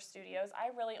Whistler Studios.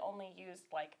 I really only used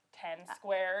like 10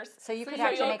 squares. So you could you'll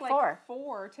actually look make like 4.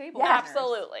 4 table Yeah. runners.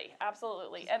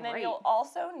 Absolutely. And then great. you'll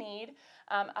also need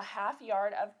a 1/2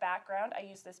 yard of background. I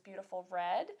use this beautiful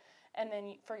red. And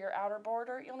then for your outer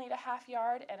border, you'll need a 1/2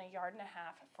 yard and a 1.5 yards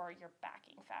for your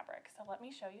backing fabric. So let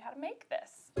me show you how to make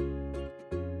this.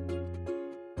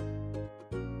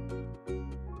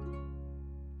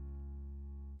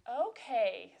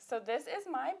 Okay, so this is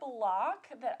my block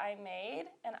that I made,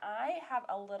 and I have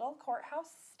a little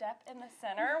courthouse step in the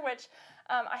center, which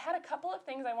I had a couple of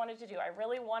things I wanted to do. I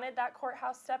really wanted that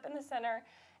courthouse step in the center,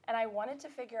 and I wanted to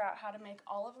figure out how to make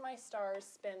all of my stars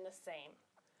spin the same.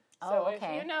 So Oh,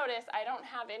 okay. if you notice, I don't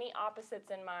have any opposites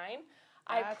in mine.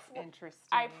 That's interesting.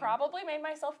 I probably made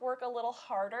myself work a little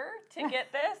harder to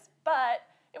get this, but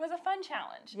it was a fun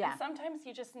challenge. Yeah. And sometimes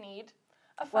you just need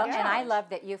a Well, fun and I challenge. love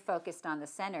that you focused on the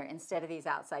center instead of these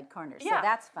outside corners. Yeah. So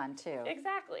that's fun too.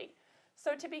 Exactly.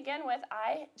 So to begin with,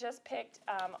 I just picked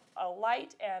a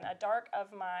light and a dark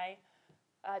of my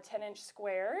 10-inch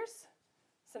squares.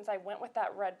 Since I went with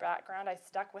that red background, I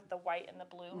stuck with the white and the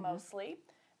blue mostly.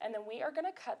 And then we are going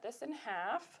to cut this in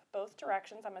half, both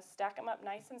directions. I'm going to stack them up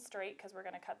nice and straight because we're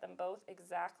going to cut them both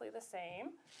exactly the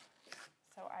same.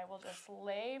 So I will just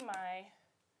lay my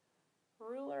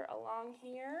ruler along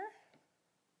here,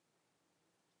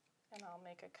 and I'll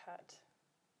make a cut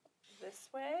this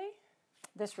way.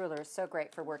 This ruler is so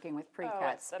great for working with Oh, it's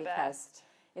pre-cuts the because best.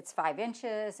 it's 5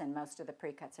 inches and most of the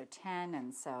pre-cuts are 10,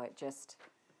 and so it just,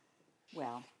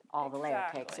 well, all the layer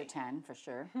cakes are 10 for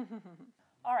sure.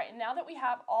 All right, now that we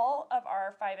have all of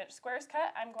our 5-inch squares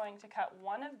cut, I'm going to cut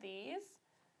one of these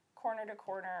corner to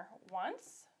corner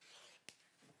once,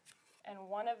 and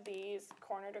one of these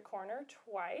corner to corner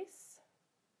twice,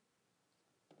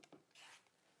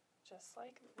 just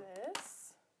like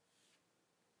this.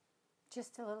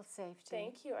 Just a little safety.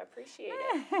 Thank you, I appreciate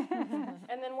it.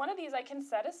 And then one of these I can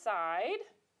set aside,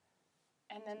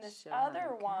 and then this other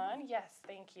one, yes,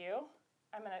 thank you,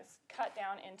 I'm going to cut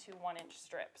down into 1-inch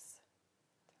strips.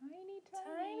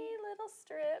 Tiny little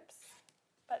strips,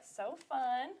 but so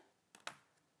fun.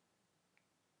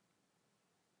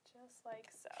 Just like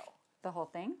so. The whole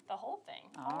thing? The whole thing,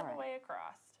 all the way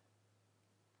across.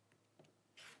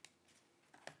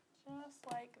 Just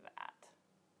like that.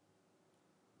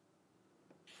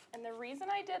 And the reason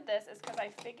I did this is because I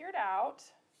figured out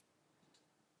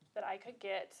that I could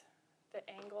get the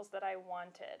angles that I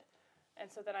wanted. And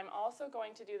so then I'm also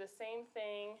going to do the same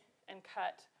thing and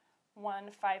cut one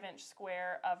 5-inch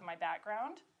square of my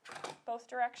background, both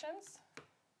directions.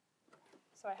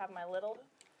 So I have my little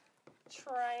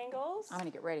triangles. I'm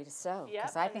going to get ready to sew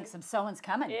because Yep, I think some sewing's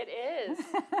coming. It is.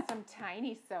 Some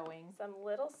tiny sewing. Some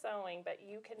little sewing, but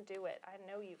you can do it. I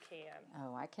know you can.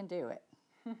 Oh, I can do it.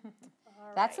 All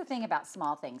That's the right. thing about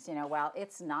small things, you know, while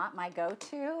it's not my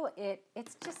go-to,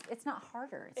 it's not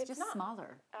harder. It's just not.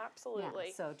 smaller. Absolutely.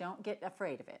 Yeah, so don't get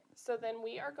afraid of it. So then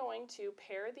we are going to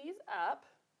pair these up,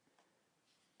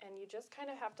 and you just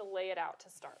kind of have to lay it out to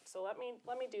start. So let me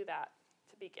do that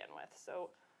to begin with.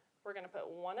 So we're going to put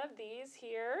one of these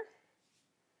here,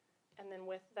 and then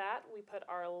with that we put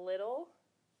our little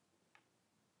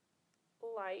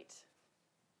light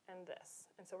and this.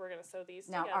 And so we're going to sew these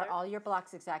Now, together. are all your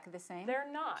blocks exactly the same?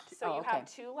 They're not. So Oh, you okay. have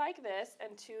 2 like this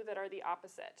and 2 that are the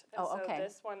opposite. And Oh, okay. so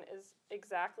this one is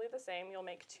exactly the same. You'll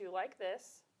make 2 like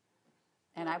this.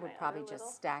 And Like I would my probably other just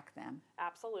little- stack them.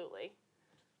 Absolutely.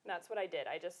 And that's what I did.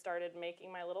 I just started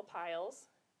making my little piles,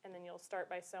 and then you'll start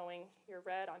by sewing your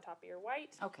red on top of your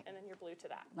white, Okay. and then your blue to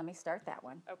that. Let me start that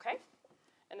one. Okay?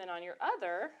 And then on your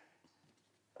other,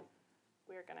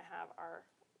 we're going to have our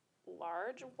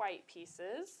large white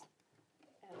pieces,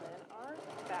 and then our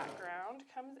background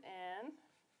comes in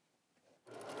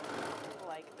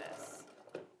like this.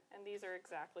 And these are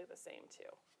exactly the same too.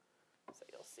 So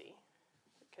you'll see.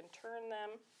 You can turn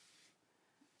them.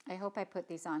 I hope I put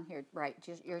these on here right.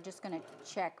 You're just going to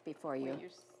check before you.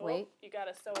 Oh, Wait. you got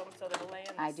to sew them so they're laying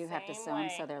the same I do have to sew them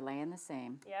way. so they're laying the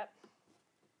same. Yep.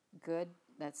 Good.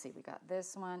 Let's see. We got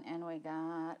this one, and we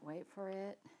got, wait for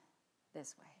it,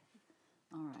 this way.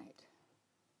 All right.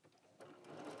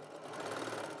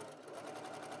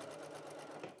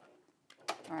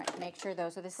 All right. Make sure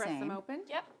those are the Press same them open.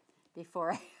 Yep.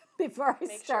 before I Make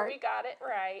sure start. we got it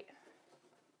right.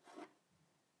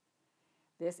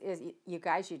 This is, you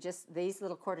guys, these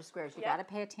little quarter squares, you Yep. got to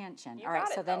pay attention. You All right,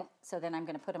 got it, though. so then I'm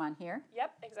going to put them on here.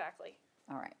 Yep, exactly.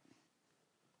 All right.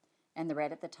 And the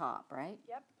red at the top, right?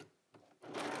 Yep.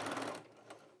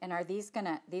 And are these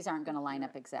aren't going to line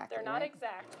up exactly, They're not right?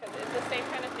 exact because it's the same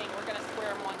kind of thing. We're going to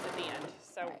square them once at the end.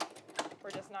 So Right. we're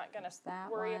just not going to that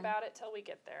worry one. about it till we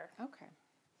get there. Okay.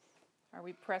 Are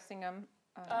we pressing them?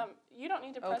 You don't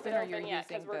need to press Open, it or you're open yet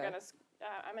because using we're the- going to.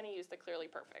 I'm going to use the Clearly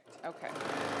Perfect. Okay.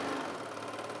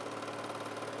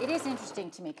 It is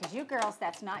interesting to me because you girls,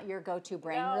 that's not your go-to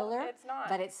brain No, ruler. it's not.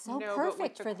 But it's so No,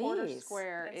 perfect but with for the quarter these.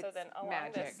 square, And it's so then along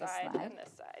magic. this side slide. and this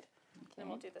side. Then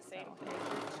we'll do the same So, thing. here's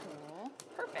your tool.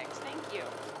 Perfect, thank you.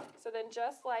 So then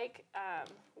just like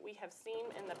we have seen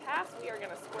in the past, we are going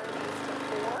to square these to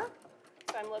 4.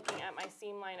 So I'm looking at my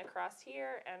seam line across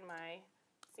here and my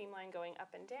seam line going up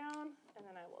and down, and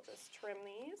then I will just trim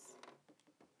these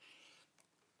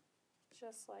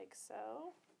just like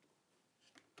so.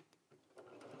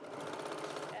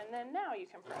 And then now you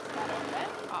can press that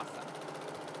open. Awesome.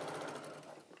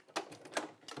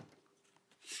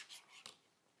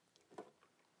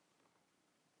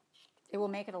 It will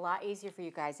make it a lot easier for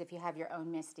you guys if you have your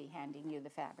own Misty handing you the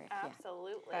fabric. Yeah.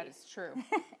 Absolutely. That is true.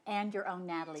 And your own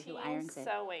Natalie who Team irons it.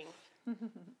 sewing.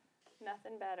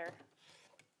 Nothing better.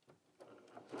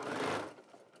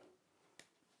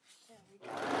 There we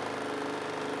go.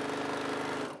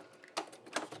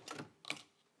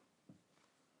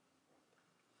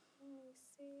 Let me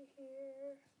see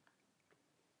here.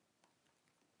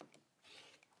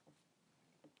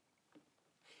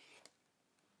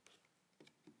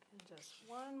 And just just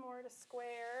one more to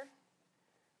square,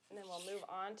 and then we'll move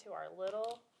on to our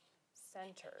little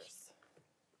centers.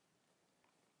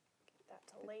 Get that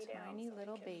to lay down tiny so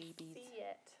little we can babies. see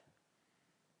it.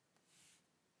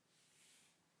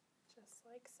 Just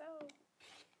like so.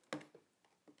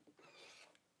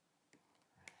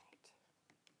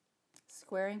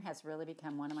 Squaring has really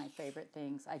become one of my favorite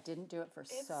things. I didn't do it for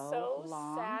It's so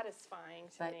long. satisfying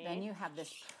to But me. then you have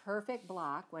this perfect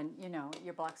block when, you know,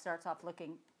 your block starts off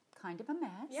looking kind of a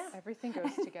mess. Yeah. Everything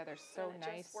goes together so And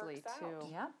it just nicely works too. out.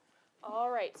 Yep.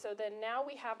 All right, so then now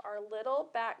we have our little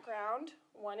background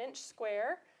 1-inch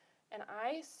square, and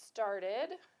I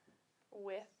started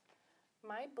with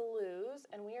my blues,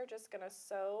 and we are just gonna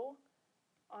sew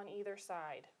on either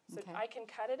side. So Okay. I can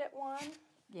cut it at one.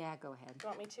 Yeah, go ahead. You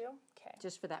want me to? Okay.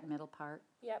 Just for that middle part.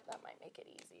 Yep, that might make it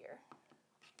easier.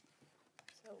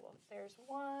 So there's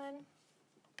one.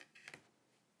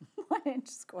 1-inch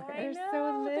square. I know,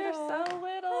 so they're little. so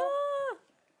little.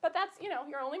 But that's, you know,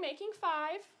 you're only making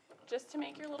 5 just to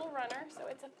make your little runner, so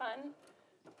it's a fun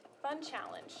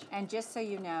challenge. And just so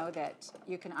you know that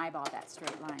you can eyeball that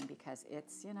straight line because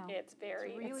it's, you know, It's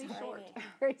very really tiny. short.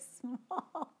 very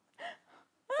small.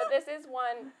 But this is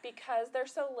one, because they're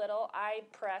so little, I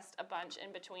pressed a bunch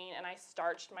in between and I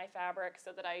starched my fabric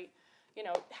so that I, you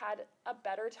know, had a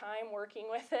better time working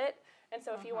with it. And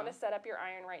so if you want to set up your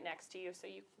iron right next to you so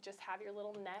you just have your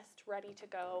little nest ready to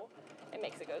go, it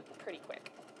makes it go pretty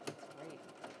quick. Great.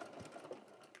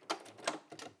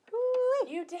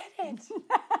 You did it.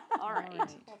 All right.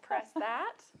 right. We'll press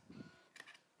that.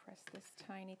 Press this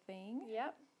tiny thing.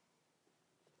 Yep.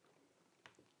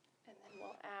 And then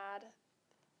we'll add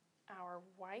our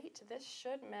white. This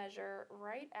should measure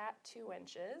right at 2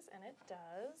 inches, and it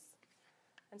does.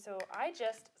 And so I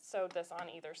just sewed this on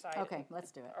either side. Okay,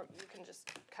 let's do it. Or you can just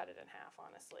cut it in half,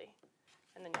 honestly.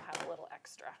 And then you'll have a little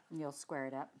extra. And you'll square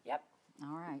it up. Yep.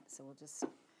 All right, so we'll just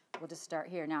start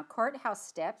here. Now, courthouse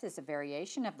steps is a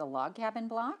variation of the log cabin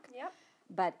block, Yep.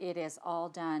 but it is all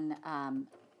done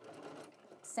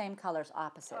same colors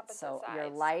opposite. Opposite So your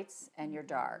sides. lights and your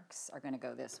darks are going to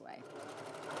go this way.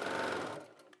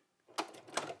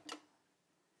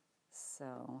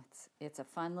 So it's a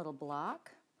fun little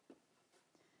block.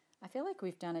 I feel like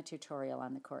we've done a tutorial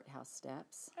on the courthouse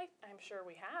steps. I'm sure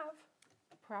we have.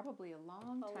 Probably a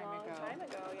long A time long ago. time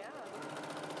ago, yeah.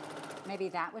 Maybe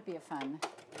that would be a fun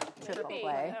triple Maybe.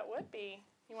 play. That would be.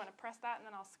 You want to press that and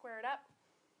then I'll square it up?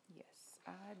 Yes,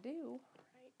 I do.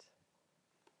 Right.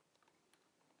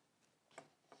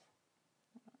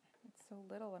 It's so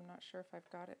little, I'm not sure if I've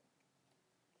got it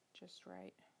just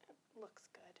right. Looks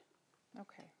good.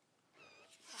 Okay,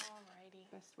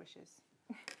 Alrighty. best wishes.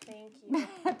 Thank you.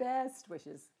 Best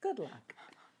wishes. Good luck.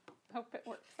 Hope it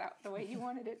works out the way you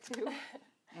wanted it to.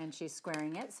 And she's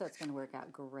squaring it, so it's going to work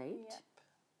out great. Yep.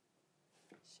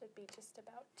 Should be just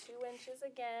about 2 inches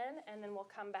again, and then we'll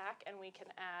come back and we can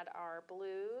add our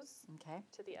blues Okay.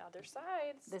 to the other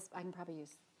sides. This I can probably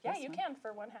use. Yeah, this you one. can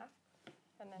for 1/2,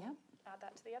 and then Yep. add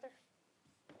that to the other.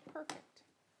 Perfect.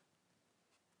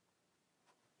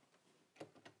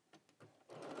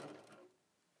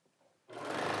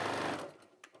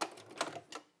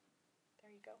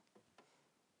 There you go.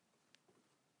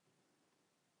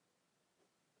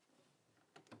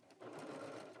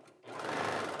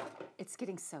 It's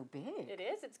getting so big. It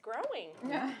is. It's growing.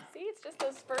 See, it's just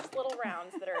those first little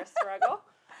rounds that are a struggle.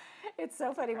 It's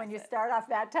so funny when you start off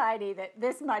that tiny that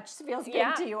this much feels big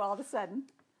Yeah. to you all of a sudden.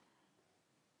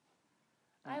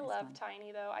 I That was love fun.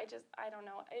 tiny though. I don't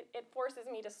know. It forces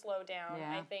me to slow down,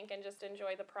 Yeah. I think, and just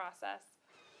enjoy the process.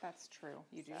 That's true.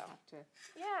 You do So. have to.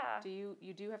 Yeah.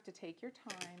 You do have to take your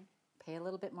time. Pay a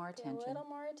little bit more Pay a attention. little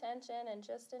more attention and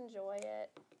just enjoy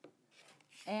it.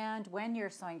 And when you're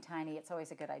sewing tiny, it's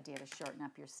always a good idea to shorten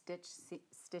up your stitch length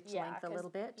a 'cause little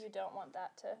bit. You don't want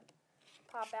that to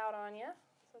pop out on you.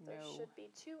 So there No. should be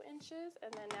 2 inches,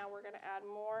 and then now we're going to add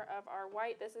more of our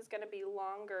white. This is going to be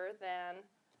longer than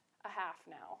 1/2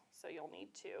 now, so you'll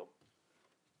need 2.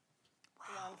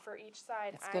 Wow. One for each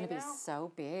side. It's going to be know. so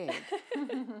big.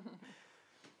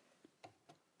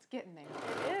 It's getting there.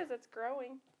 It is. It's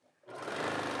growing.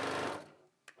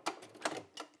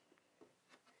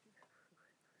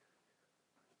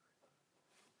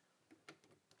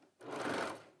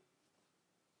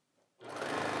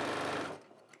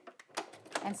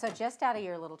 And so just out of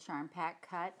your little charm pack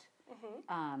cut,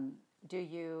 do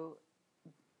you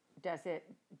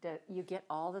get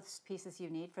all the pieces you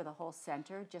need for the whole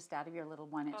center just out of your little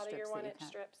 1-inch Out of strips your that you 1-inch cut?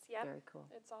 strips. Yep. Very cool.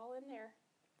 It's all in there.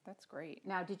 That's great.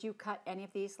 Now, did you cut any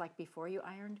of these like before you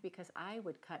ironed? Because I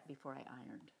would cut before I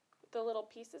ironed. The little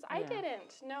pieces? I Yeah.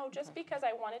 didn't. No, just because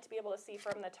I wanted to be able to see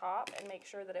from the top and make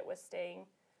sure that it was staying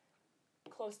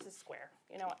close to square.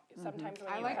 You know, sometimes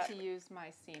when I you like cut, to use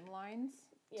my seam lines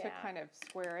to Yeah. kind of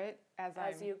square it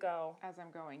as you go.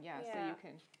 I'm going. Yeah, Yeah. so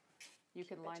you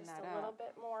can line Just that a little up.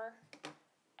 bit more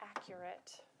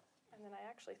accurate. And then I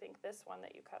actually think this one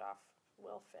that you cut off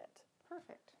will fit.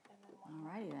 Perfect. And then one.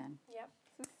 Alrighty then. Yep.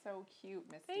 This is so cute,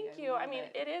 Misty. Thank you. I love mean,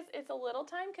 it. it's a little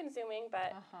time consuming,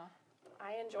 but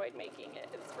I enjoyed making it.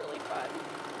 It's really fun.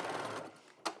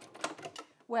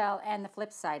 Well, and the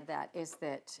flip side of that is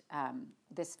that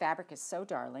this fabric is so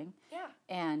darling. Yeah.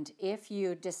 And if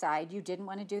you decide you didn't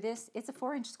want to do this, it's a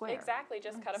 4-inch square. Exactly.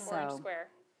 Just cut a 4-inch So- square.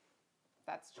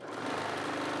 That's true.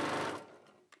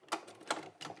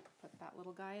 Put that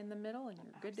little guy in the middle and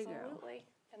you're good to go. Absolutely.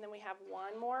 And then we have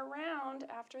one more round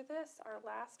after this, our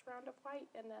last round of white,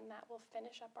 and then that will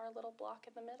finish up our little block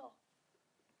in the middle.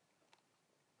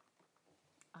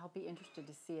 I'll be interested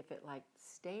to see if it like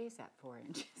stays at 4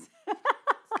 inches.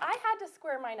 I had to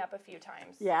square mine up a few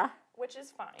times. Yeah. Which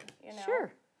is fine, you know.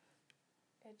 Sure.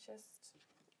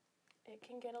 It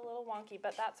can get a little wonky,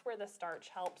 but that's where the starch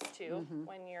helps too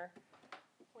when you're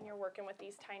working with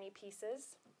these tiny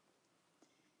pieces.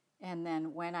 And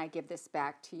then when I give this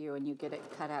back to you and you get it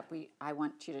cut up, I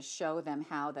want you to show them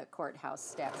how the courthouse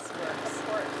steps works Of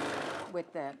course.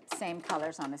 with the same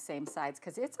colors on the same sides,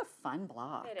 because it's a fun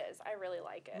block. It is. I really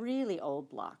like it. Really old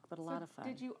block, but a lot of fun.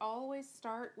 Did you always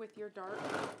start with your dark?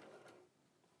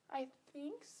 I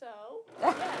think so.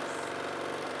 Yes.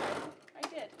 I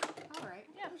did. All right.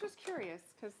 Yeah. I was just curious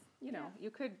because, you know,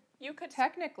 you could You could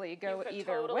technically go could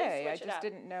either totally way. I switch it just up.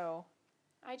 didn't know.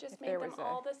 I just if made there them was a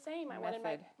all the same. I wanted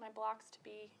method. my blocks to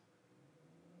be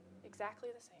exactly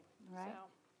the same. Right.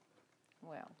 So,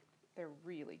 Well, they're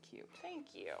really cute.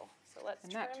 thank you. So let's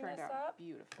And trim that turned this out up.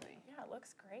 beautifully. Yeah, it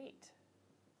looks great.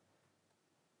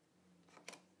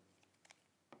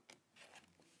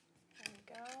 There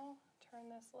we go. Turn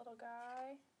this little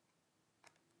guy.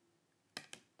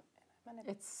 And I'm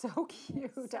gonna It's so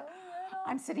cute. so little.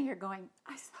 I'm sitting here going,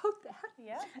 I sewed that.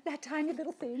 Yeah. That tiny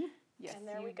little thing. Yes, And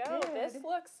there you we go. This did.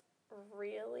 looks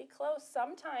really close.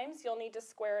 Sometimes you'll need to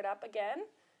square it up again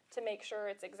to make sure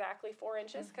it's exactly 4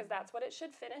 inches because that's what it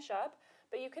should finish up.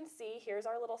 But you can see here's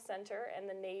our little center and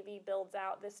the navy builds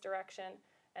out this direction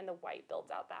and the white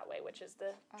builds out that way, which is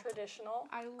the traditional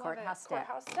I love Courthouse it. step.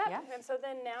 courthouse step. Yeah. And so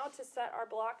then now to set our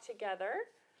block together,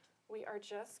 we are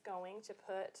just going to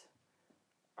put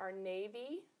our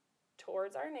navy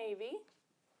towards our navy,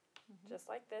 just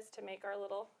like this, to make our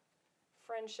little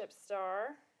friendship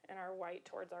star, and our white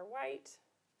towards our white.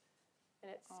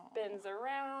 And it spins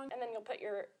around. And then you'll put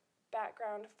your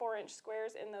background 4-inch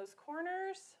squares in those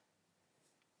corners.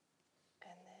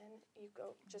 And then you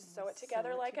go just sew it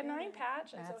together like a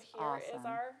 9-patch. And That's so here is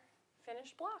awesome. our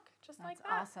finished block, just like That's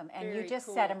that. awesome. And you Very just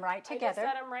cool. set them right I just together.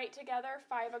 set them right together,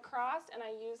 5 across, and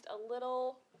I used a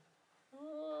little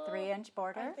 3-inch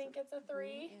border. I think it's a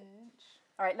 3.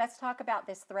 All right, let's talk about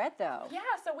this thread though. Yeah,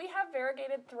 so we have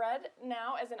variegated thread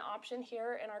now as an option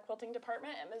here in our quilting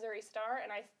department at Missouri Star,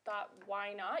 and I thought,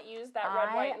 why not use that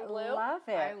red, white, and blue? I love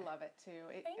it. I love it too.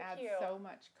 It Thank adds you. so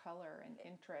much color and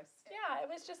interest. Yeah, it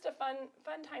was just a fun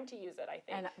time to use it, I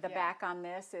think. And the Yeah. back on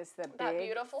this is the that big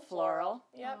beautiful floral.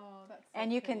 Yep. Oh, that's so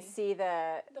And you can pretty. see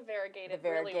the The variegated,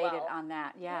 variegated really well. on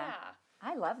that. Yeah. Yeah.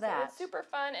 I love So that. it's super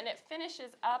fun, and it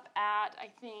finishes up at, I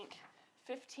think,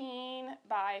 15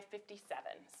 by 57.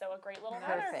 So a great little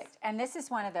pattern. Perfect. And this is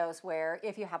one of those where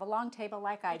if you have a long table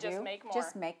like I just do, make more.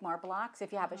 just make more blocks.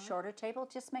 If you have a shorter table,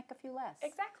 just make a few less.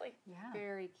 Exactly. Yeah.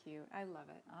 Very cute. I love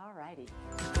it. All righty.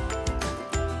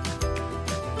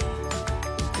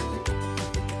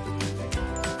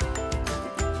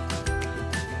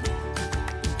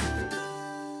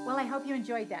 Well, I hope you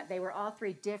enjoyed that. They were all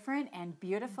 3 different and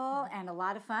beautiful and a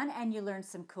lot of fun, and you learned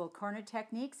some cool corner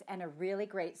techniques and a really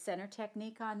great center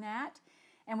technique on that.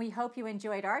 And we hope you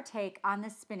enjoyed our take on the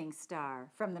spinning star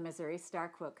from the Missouri Star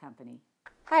Quilt Company.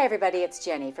 Hi everybody, it's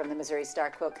Jenny from the Missouri Star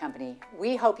Quilt Company.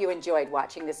 We hope you enjoyed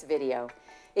watching this video.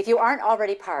 If you aren't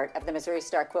already part of the Missouri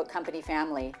Star Quilt Company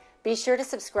family, be sure to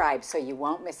subscribe so you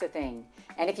won't miss a thing.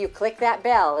 And if you click that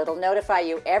bell, it'll notify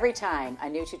you every time a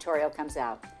new tutorial comes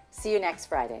out. See you next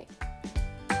Friday.